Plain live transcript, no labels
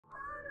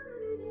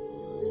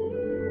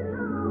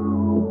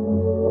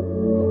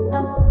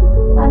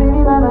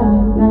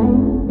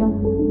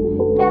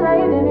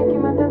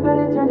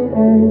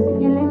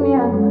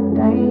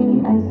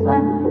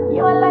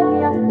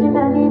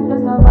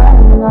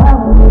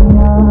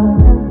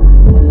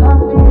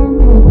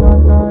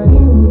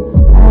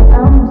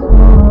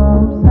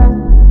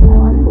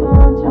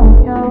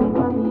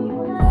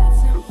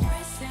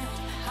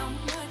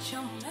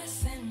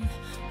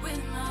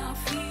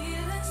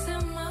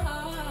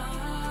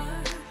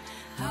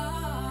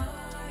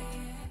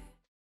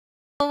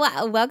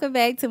welcome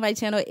back to my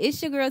channel.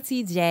 It's your girl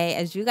Tei Jae.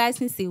 As you guys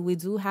can see, we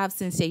do have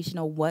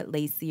sensational what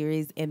lace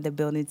series in the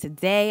building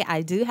today.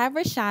 I do have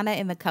RASHANA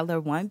in the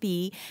color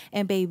 1B,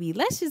 and baby,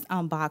 let's just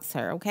unbox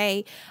her,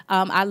 okay?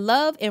 I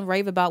love and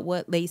rave about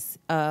what lace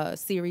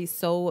series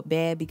so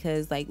bad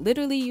because like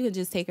literally you can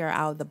just take her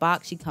out of the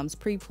box. She comes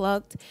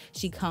pre-plucked,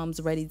 she comes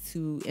ready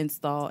to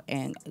install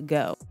and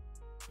go.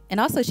 And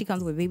also she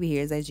comes with baby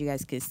hairs, as you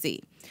guys can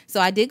see. So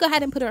I did go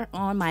ahead and put her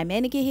on my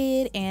mannequin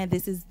head, and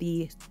this is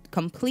the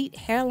complete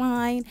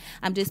hairline.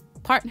 I'm just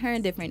parting her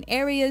in different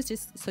areas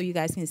just so you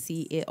guys can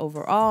see it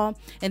overall.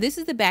 And this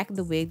is the back of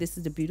the wig. This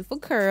is the beautiful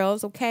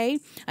curls, okay?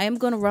 I am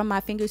going to run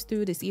my fingers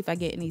through to see if I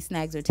get any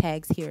snags or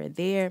tags here and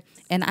there.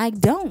 And I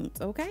don't,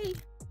 okay?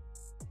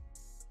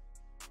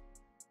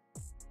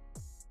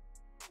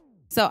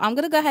 So I'm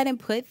going to go ahead and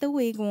put the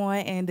wig on,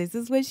 and this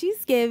is what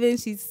she's giving.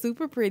 She's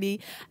super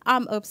pretty.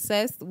 I'm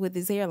obsessed with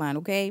this hairline,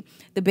 okay?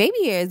 The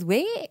baby hair is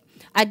wet.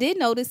 I did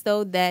notice,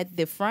 though, that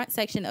the front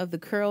section of the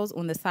curls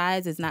on the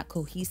sides is not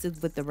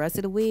cohesive with the rest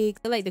of the wig.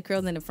 I feel like the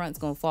curls in the front is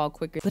going to fall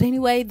quicker. But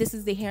anyway, this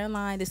is the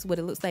hairline. This is what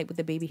it looks like with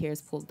the baby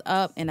hairs pulled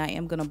up, and I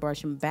am going to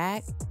brush them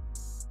back.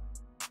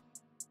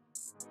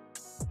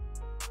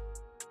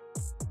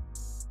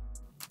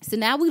 So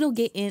now we don't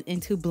get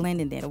into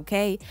blending it,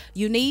 okay?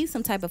 You need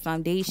some type of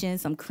foundation,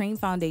 some cream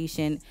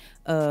foundation,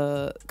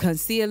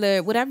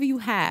 concealer, whatever you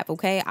have,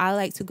 okay? I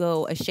like to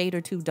go a shade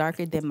or two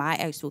darker than my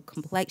actual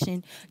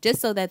complexion just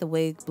so that the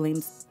wig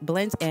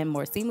blends in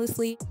more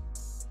seamlessly.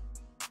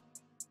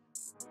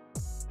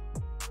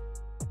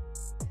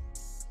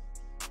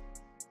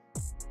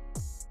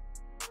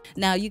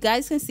 Now you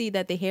guys can see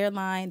that the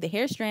hairline, the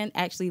hair strand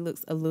actually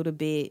looks a little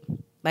bit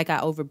like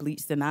I over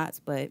bleached the knots,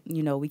 but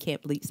you know, we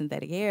can't bleach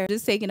synthetic hair.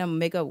 Just taking a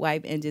makeup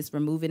wipe and just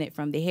removing it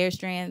from the hair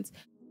strands.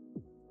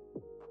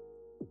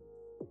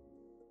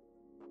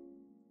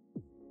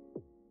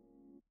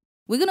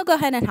 We're going to go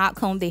ahead and hot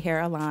comb the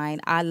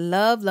hairline. I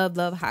love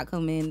hot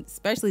combing,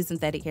 especially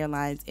synthetic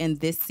hairlines in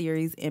this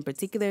series in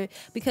particular,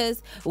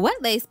 because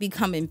wet lace be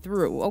coming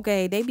through,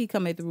 okay? They be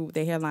coming through with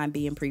the hairline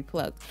being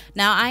pre-plucked.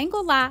 Now, I ain't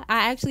gonna lie,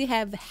 I actually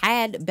have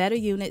had better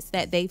units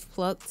that they've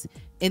plucked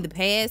in the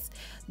past.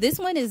 This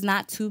one is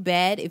not too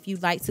bad. If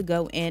you'd like to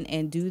go in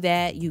and do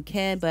that, you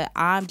can, but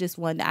I'm just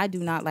one that I do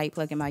not like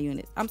plucking my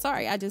units. I'm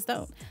sorry, I just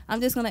don't. I'm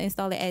just gonna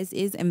install it as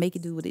is and make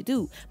it do what it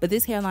do. But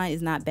this hairline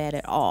is not bad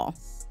at all.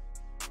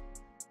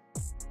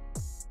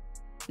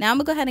 Now I'm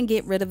gonna go ahead and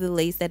get rid of the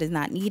lace that is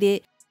not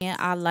needed, and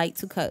I like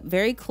to cut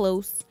very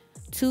close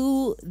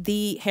to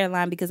the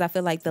hairline because I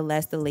feel like the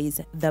less the lace,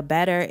 the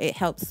better. It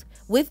helps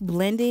with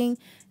blending,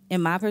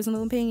 in my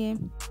personal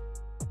opinion.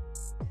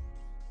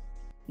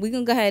 We're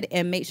gonna go ahead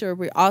and make sure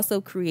we're also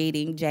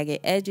creating jagged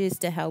edges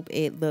to help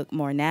it look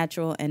more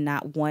natural and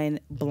not one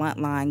blunt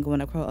line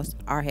going across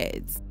our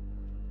heads.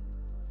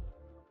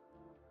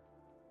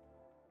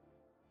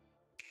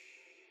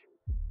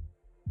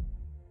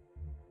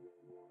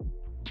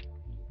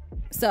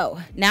 So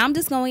now I'm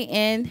just going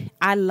in.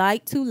 I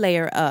like to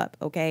layer up,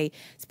 okay?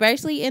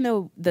 Especially in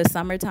the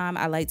summertime,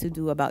 I like to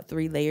do about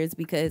 3 layers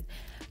because,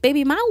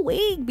 baby, my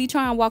wig be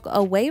trying to walk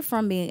away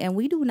from me, and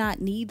we do not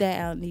need that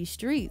out in these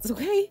streets,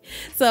 okay?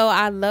 So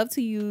I love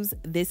to use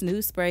this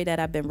new spray that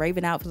I've been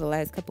raving out for the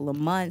last couple of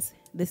months.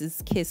 This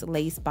is Kiss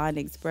Lace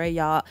Bonding Spray,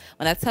 y'all.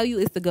 When I tell you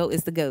it's the GOAT,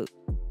 it's the GOAT.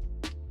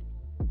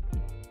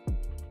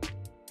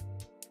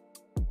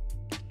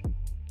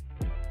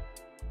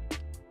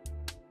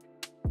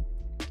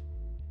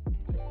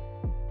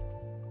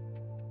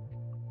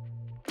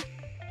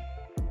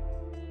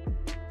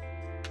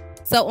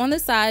 So on the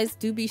sides,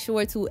 do be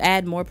sure to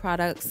add more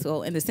products.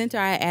 So in the center,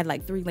 I add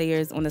like 3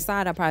 layers. On the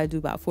side, I probably do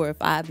about 4 or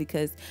 5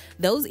 because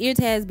those ear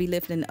tabs be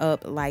lifting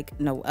up like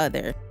no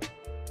other.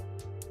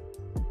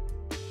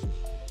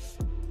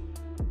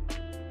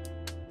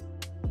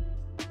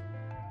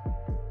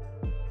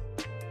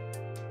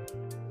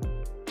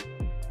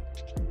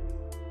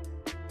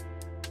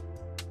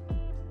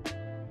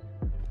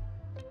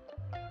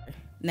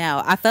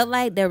 Now, I felt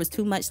like there was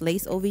too much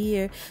lace over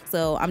here,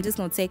 so I'm just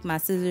going to take my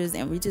scissors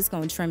and we're just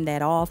going to trim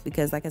that off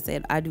because, like I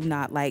said, I do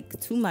not like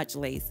too much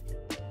lace.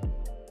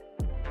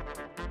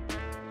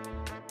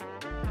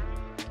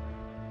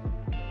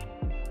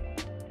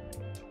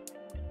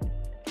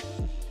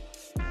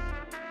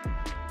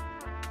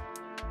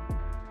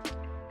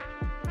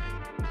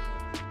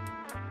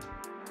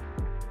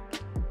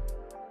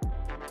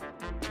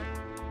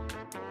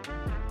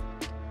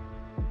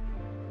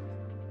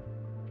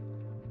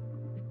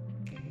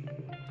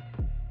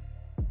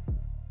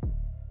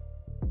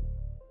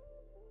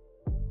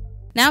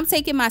 Now I'm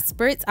taking my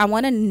spritz. I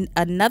want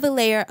another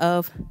layer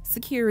of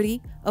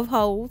security of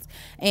holes,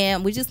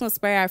 and we're just gonna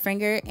spray our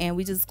finger and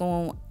we just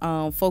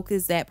gonna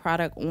focus that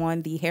product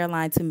on the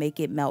hairline to make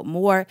it melt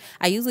more.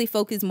 I usually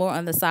focus more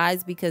on the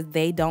sides because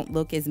they don't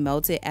look as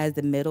melted as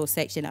the middle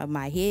section of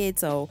my head,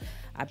 so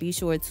I be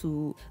sure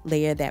to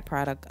layer that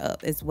product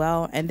up as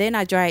well. And then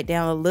I dry it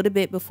down a little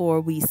bit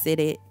before I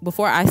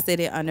sit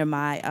it under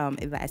my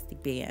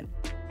elastic band.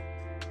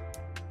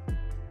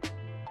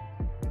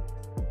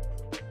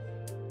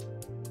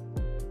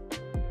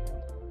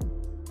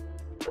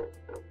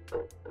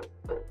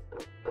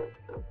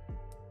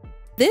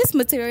 this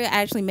material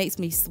actually makes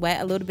me sweat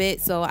a little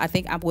bit, so I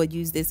think I would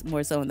use this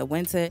more so in the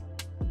winter.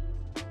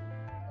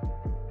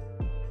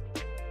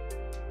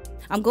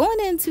 I'm going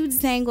into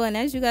detangle, and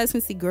as you guys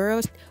can see,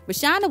 girl,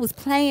 RASHANA was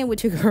playing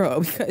with your girl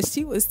because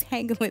she was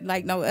tangling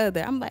like no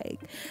other. I'm like,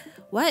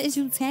 why is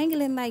you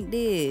tangling like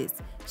this?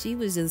 She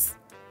was just,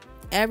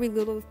 every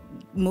little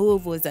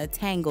move was a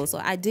tangle. So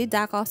I did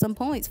dock off some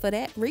points for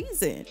that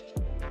reason.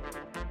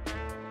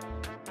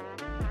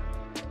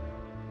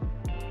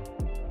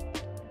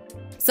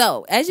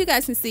 So as you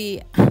guys can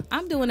see,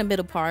 I'm doing a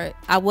middle part.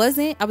 I was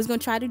gonna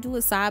try to do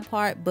a side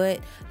part, but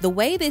the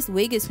way this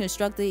wig is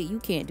constructed, you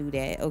can't do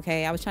that.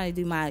 Okay, I was trying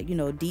to do my, you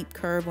know, deep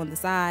curve on the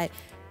side.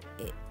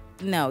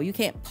 No, you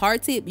can't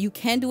part it. You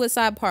can do a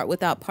side part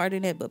without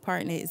parting it, but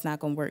parting it is not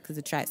gonna work because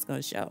the track's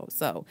gonna show.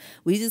 So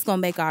we just gonna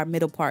make our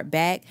middle part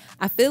back.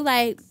 I feel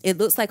like it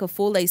looks like a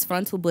full lace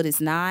frontal, but it's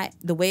not.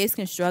 The way it's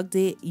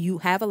constructed, you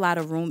have a lot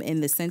of room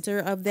in the center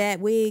of that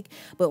wig,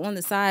 but on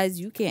the sides,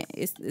 you can't.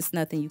 It's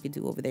nothing you can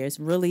do over there. It's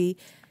really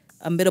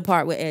a middle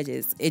part with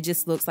edges. It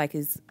just looks like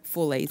it's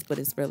full lace, but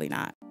it's really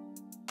not.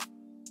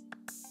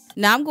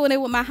 Now I'm going in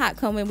with my hot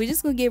comb, and we're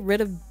just gonna get rid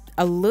of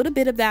a little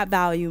bit of that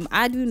volume.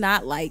 I do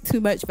not like too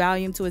much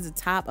volume towards the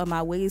top of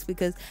my wigs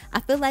because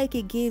I feel like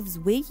it gives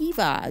wiggy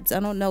vibes.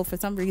 I don't know, for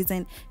some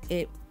reason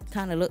it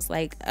kind of looks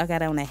like I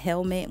got on a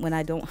helmet when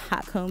I don't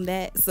hot comb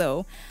that.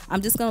 So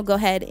I'm just gonna go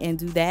ahead and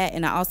do that,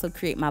 and I also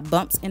create my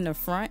bumps in the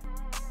front.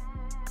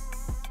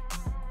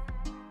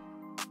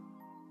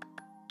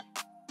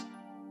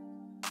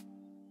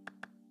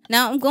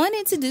 Now I'm going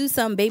in to do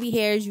some baby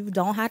hairs. You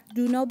don't have to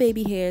do no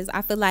baby hairs.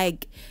 I feel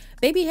like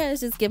baby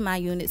hairs just give my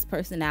units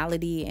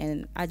personality,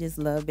 and I just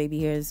love baby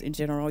hairs in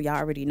general. Y'all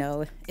already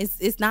know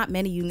it's not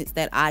many units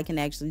that I can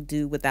actually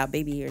do without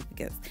baby hairs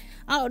because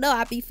I don't know,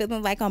 I be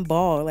feeling like I'm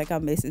bald, like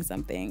I'm missing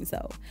something.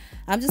 So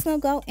I'm just gonna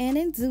go in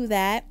and do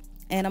that,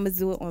 and I'm gonna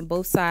do it on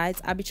both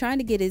sides. I'll be trying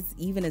to get as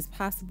even as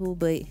possible,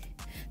 but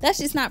that's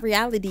just not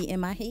reality in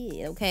my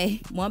head.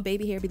 Okay, one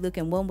baby hair be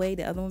looking one way,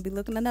 the other one be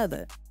looking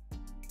another.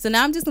 So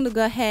now I'm just going to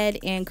go ahead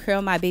and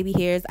curl my baby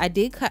hairs. I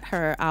did cut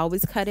her. I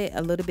always cut it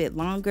a little bit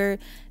longer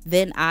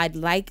than I'd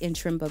like and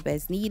trim up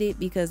as needed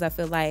because I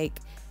feel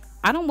like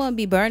I don't want to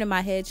be burning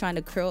my head trying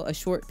to curl a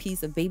short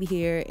piece of baby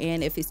hair.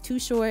 And if it's too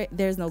short,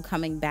 there's no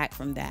coming back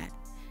from that.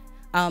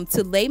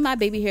 To lay my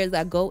baby hairs,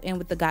 I go in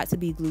with the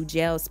got2b glue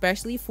gel,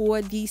 especially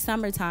for the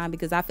summertime,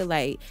 because I feel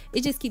like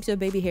it just keeps your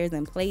baby hairs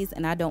in place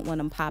and I don't want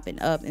them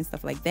popping up and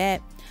stuff like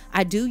that.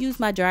 I do use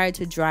my dryer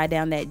to dry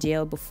down that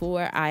gel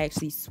before I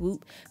actually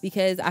swoop,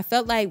 because I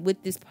felt like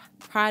with this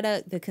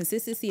product, the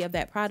consistency of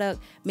that product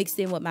mixed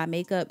in with my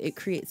makeup, it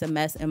creates a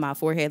mess in my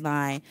forehead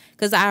line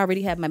because I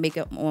already have my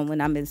makeup on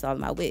when I'm installing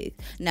my wig.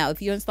 Now,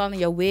 if you're installing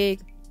your wig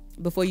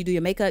before you do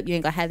your makeup, you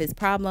ain't gonna have this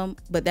problem,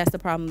 but that's the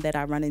problem that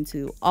I run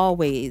into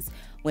always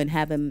when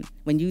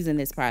using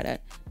this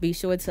product. Be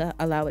sure to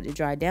allow it to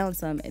dry down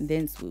some and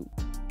then swoop.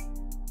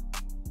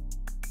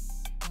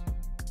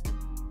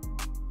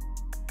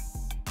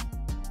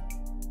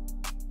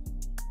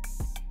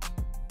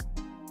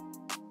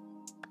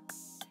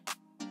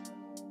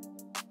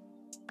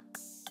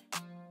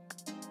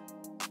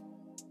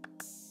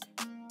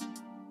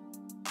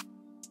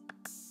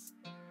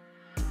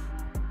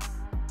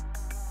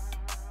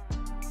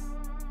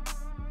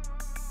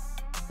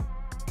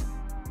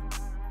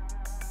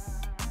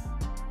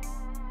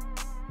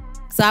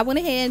 So I went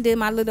ahead and did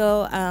my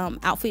little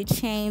outfit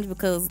change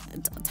because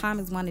time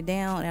is winding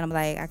down, and I'm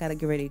like, I gotta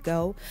get ready to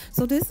go.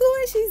 So this is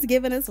what she's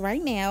giving us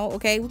right now.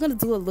 Okay, we're gonna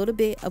do a little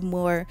bit of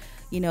more,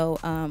 you know,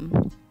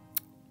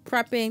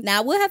 prepping. Now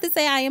I will have to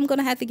say I am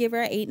gonna have to give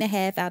her an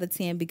 8.5 out of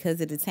 10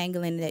 because of the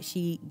tangling that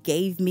she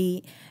gave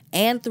me,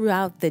 and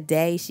throughout the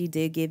day she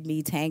did give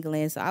me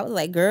tangling. So I was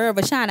like, girl,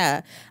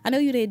 RASHANA, I know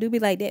you didn't do me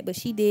like that, but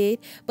she did.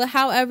 But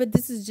however,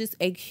 this is just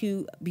a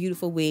cute,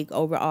 beautiful wig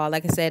overall.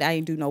 Like I said, I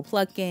didn't do no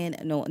plucking,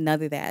 none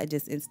of that. I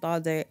just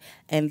installed her,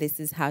 and this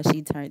is how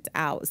she turned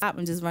out. So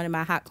I'm just running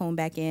my hot comb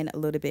back in a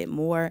little bit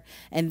more,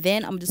 and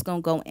then I'm just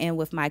gonna go in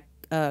with my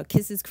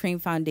Kisses cream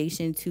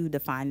foundation to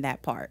define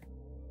that part.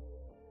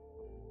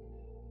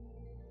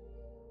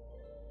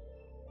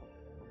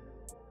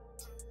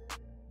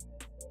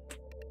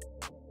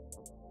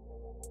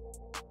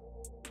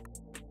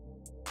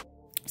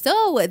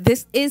 So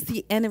this is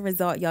the end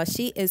result, y'all.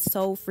 She is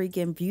so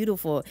freaking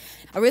beautiful.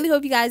 I really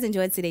hope you guys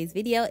enjoyed today's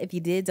video. If you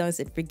did, don't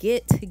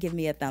forget to give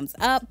me a thumbs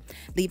up,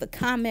 leave a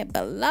comment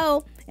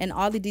below, and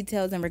all the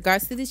details in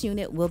regards to this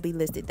unit will be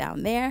listed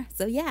down there.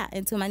 So yeah,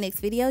 until my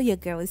next video, your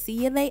girl will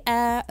see you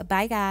later.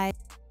 Bye guys.